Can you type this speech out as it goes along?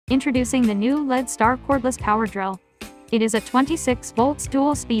Introducing the new LedStar cordless power drill. It is a 26 volts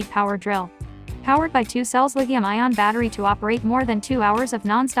dual-speed power drill, powered by 2 cells lithium-ion battery to operate more than 2 hours of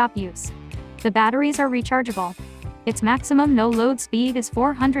non-stop use. The batteries are rechargeable. Its maximum no-load speed is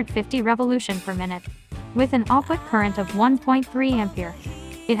 450 revolution per minute, with an output current of 1.3 ampere.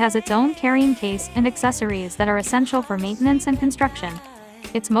 It has its own carrying case and accessories that are essential for maintenance and construction.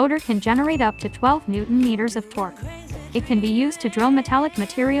 Its motor can generate up to 12 Nm of torque. It can be used to drill metallic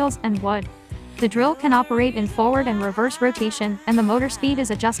materials and wood. The drill can operate in forward and reverse rotation, and the motor speed is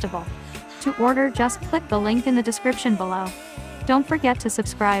adjustable. To order, just click the link in the description below. Don't forget to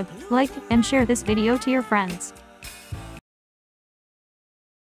subscribe, like, and share this video to your friends.